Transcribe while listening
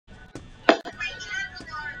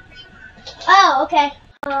Oh, okay.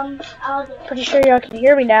 I'll do it. Pretty sure y'all can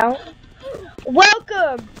hear me now.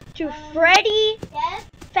 Welcome to Freddy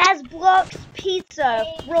Fazblocks Pizza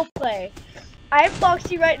roleplay. I have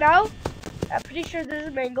Foxy right now. I'm pretty sure this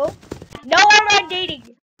is Mango. No, I'm not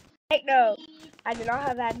dating. Heck no. I do not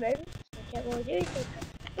have admin. I can't really do anything.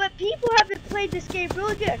 But people have been playing this game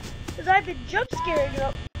really good. Because I've been jump scaring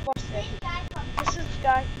up. Watch this. This is the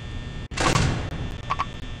guy.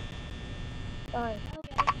 Fine. What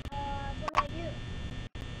do I do?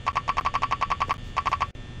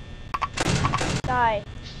 Die.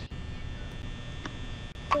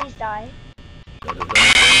 Please die.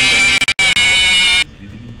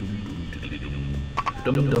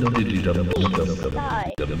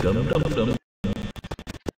 Die.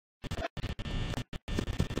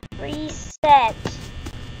 Reset.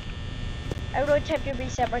 I'm going to attempt to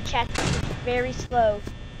reset. My chat's very slow.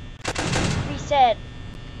 Reset.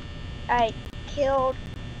 I killed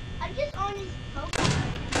I'm just on his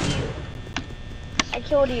profile. you. I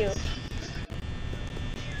killed you.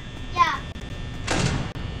 Yeah.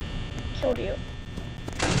 Killed you.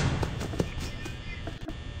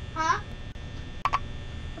 Huh?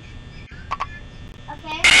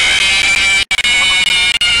 Okay.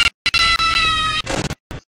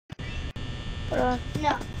 Hola.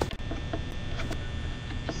 No.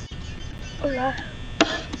 Hola.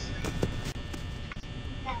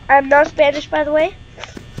 I'm not Spanish, by the way.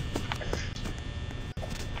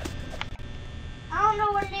 I don't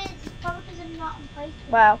know what it is. It's probably because I'm not in place.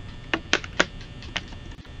 Wow.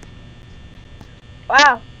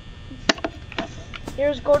 Wow.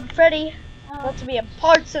 Here's Golden Freddy. About to be in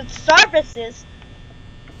parts and services.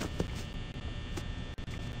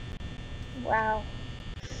 Wow.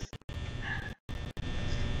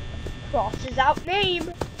 Crosses out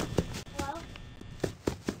name. Hello?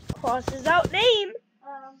 Crosses out name.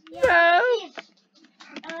 Yeah. No.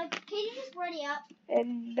 Can you just ready up?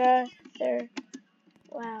 And there.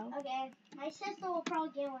 Wow. Okay. My sister will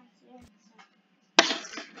probably get one soon. So.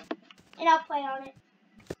 And I'll play on it.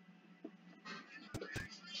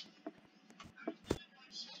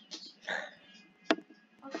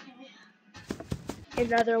 Okay.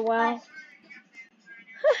 Another wow.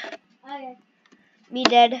 Okay. Me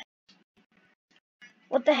dead.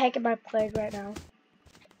 What the heck am I playing right now?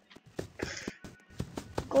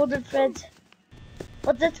 Golden Friends.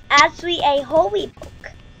 But that's actually a holy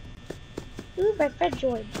book. Ooh, my friend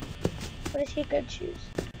joined. What is he gonna choose?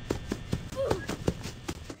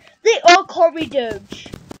 They all call me Doge.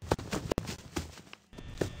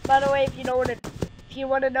 By the way, if you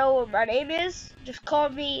want to know what my name is, just call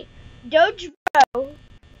me Doge Bro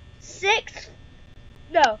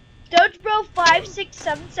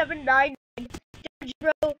 56779. Doge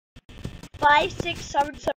Bro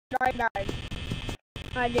 567799.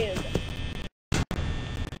 My dude.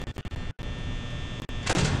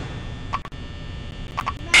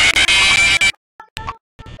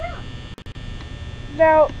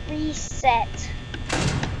 Now reset.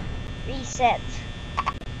 Reset.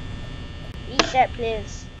 Reset,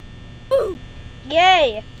 please. Ooh.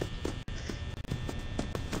 Yay!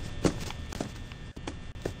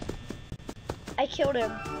 I killed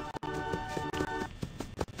him.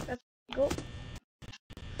 Let's go.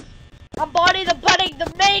 I'm body the budding,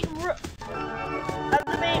 the main.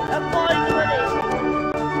 I'm body the budding.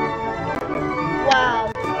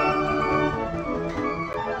 Wow.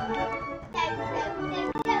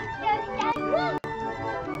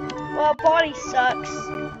 Well, body sucks.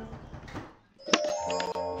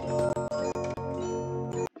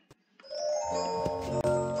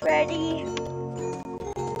 Freddy.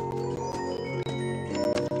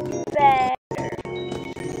 Better.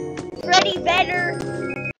 Freddy better.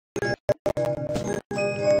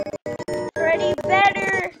 Freddy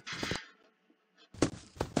better.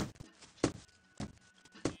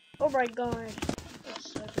 Oh my god.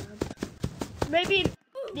 That's so dumb. Maybe,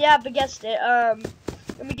 yeah, but guessed it.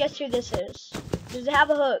 Let me guess who this is. Does it have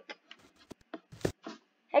a hook?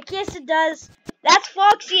 Heck yes it does. That's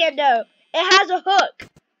Foxy, and no. It has a hook.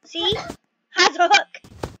 See? Has a hook.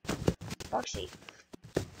 Foxy.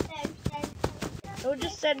 Don't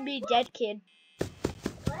just send me dead kid.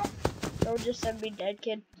 Don't just send me dead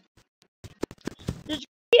kid. There's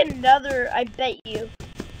gonna be another, I bet you.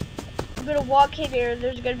 I'm gonna walk in here and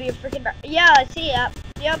there's gonna be a freaking, yeah, I see it.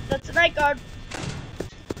 Yep, that's a night guard.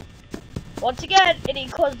 Once again, and he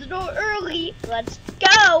closed the door early. Let's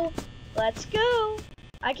go. Let's go.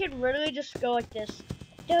 I can literally just go like this.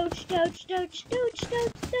 Doge, doge, doge, doge,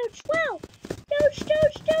 doge, doge, wow. Doge,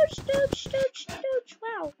 doge, doge, doge, doge, doge,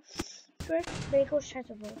 wow. Correct, Mango tries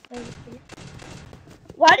to roleplay with me.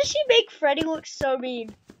 Why does she make Freddy look so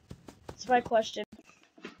mean? That's my question.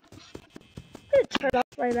 I'm gonna turn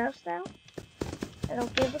off my mouse now. I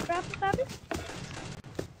don't give a crap about it.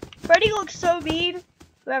 Freddy looks so mean.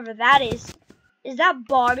 Whoever that is. Is that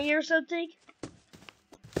Bonnie or something?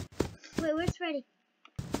 Wait, where's Freddy?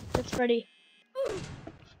 That's Freddy.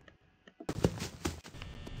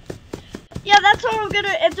 Yeah, that's how I'm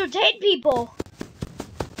gonna entertain people.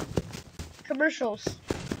 Commercials.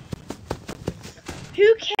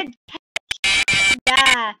 Who can catch?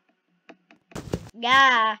 Yeah.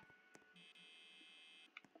 Yeah.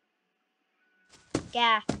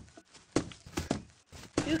 Yeah.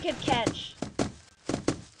 Who can catch?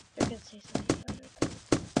 They're gonna say something about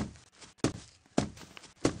it.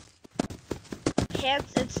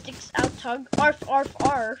 Pants and sticks out tongue. Arf, arf,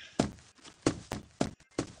 arf.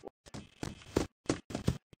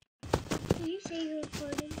 Did you say you're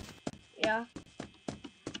recording? Yeah.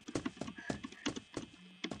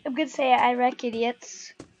 I'm gonna say I wreck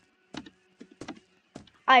idiots.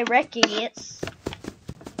 I wreck idiots.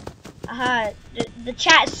 The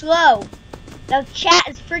chat is slow. The chat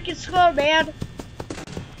is freaking slow, man.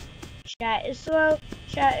 Chat is slow.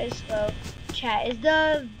 Chat is slow. Chat is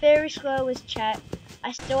the very slowest chat.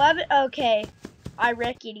 I still have it. Okay. I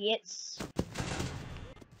wreck idiots.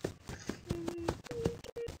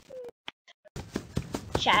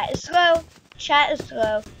 Chat is slow. Chat is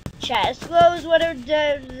slow. Chat is slow is what it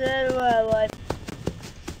does. What?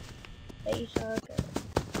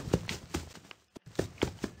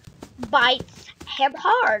 Bites him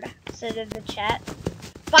hard. Said in the chat.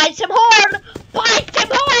 Bites him hard. Bites him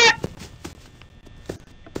hard.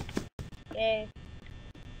 Okay.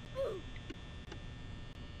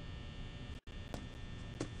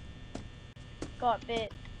 Got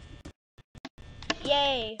bit.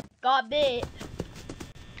 Yay. Got bit.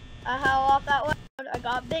 I laughed out loud. I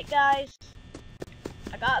got bit, guys.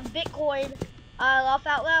 I got a Bitcoin. I laughed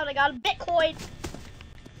out loud. I got a Bitcoin.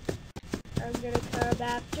 I'm gonna come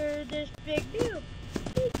after this big noob.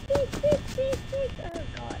 Big. Oh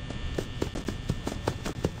god.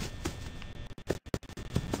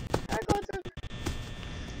 I got some.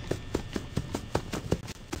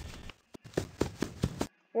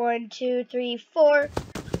 1, 2, 3, 4,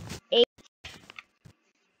 8,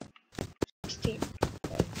 16.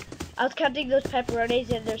 I was counting those pepperonis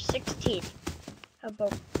and there's 16. How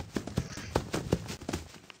about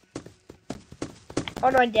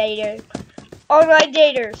online dater? Online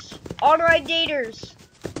daters. Online daters.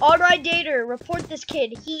 Online dater. Report this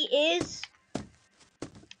kid. He is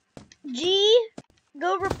G.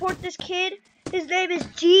 Go report this kid. His name is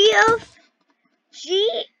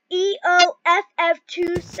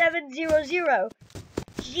GEOFF2700.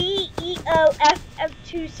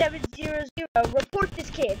 GEOFF2700. Report this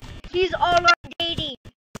kid. He's online dating.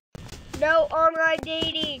 No online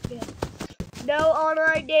dating. No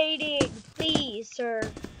online dating. Please, sir.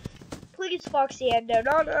 Please, Foxy Endo.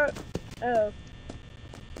 No. Oh.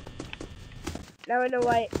 Now I know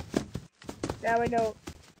why. Now I know.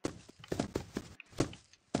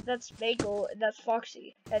 That's Mangle and that's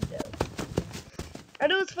Foxy Endo. I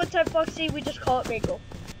know it's Fun Time Foxy. We just call it Mangle.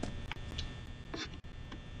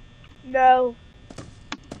 No.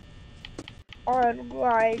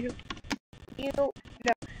 Online. No.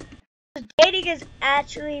 Dating is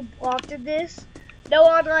actually blocked in this. No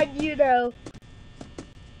online, you know.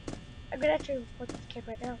 I'm gonna actually report this kid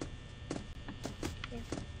right now. Yeah.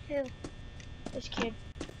 Who? This kid.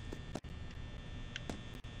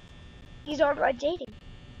 He's online dating.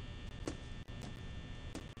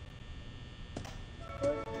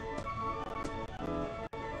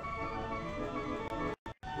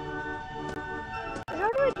 He's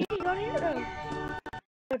online dating on here.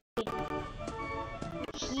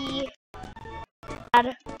 He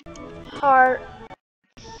had heart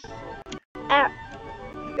at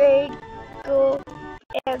Bagel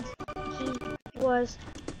and he was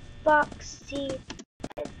Foxy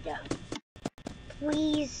Endo.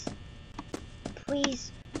 Please How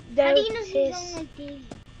do you know he's notice. online dating?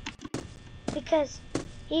 Because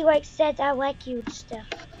he like said I like you and stuff.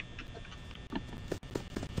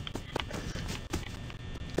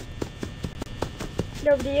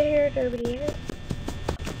 Nobody here, nobody here.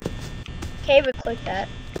 Can't even click that.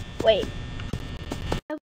 Wait.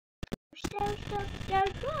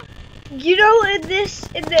 You know in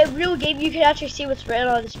the real game you can actually see what's written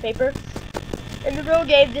on this paper. In the real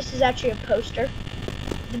game this is actually a poster.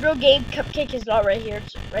 The real game Cupcake is not right here,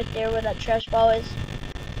 it's right there where that trash ball is.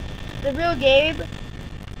 The real game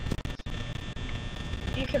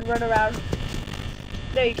you can run around.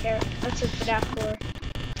 No you can't. That's in FNAF 4.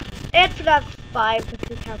 And FNAF 5 if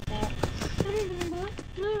you count that.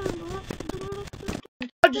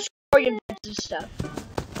 I'm just destroying beds and stuff.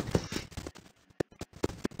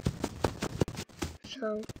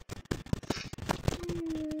 so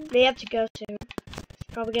they have to go soon. It's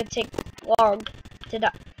probably gonna take long to die.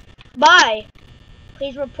 Bye!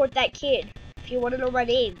 Please report that kid. If you want to know my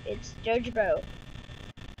name, it's Jojo.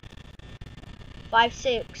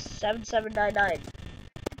 567799.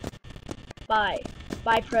 Bye.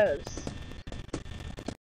 Bye, pros.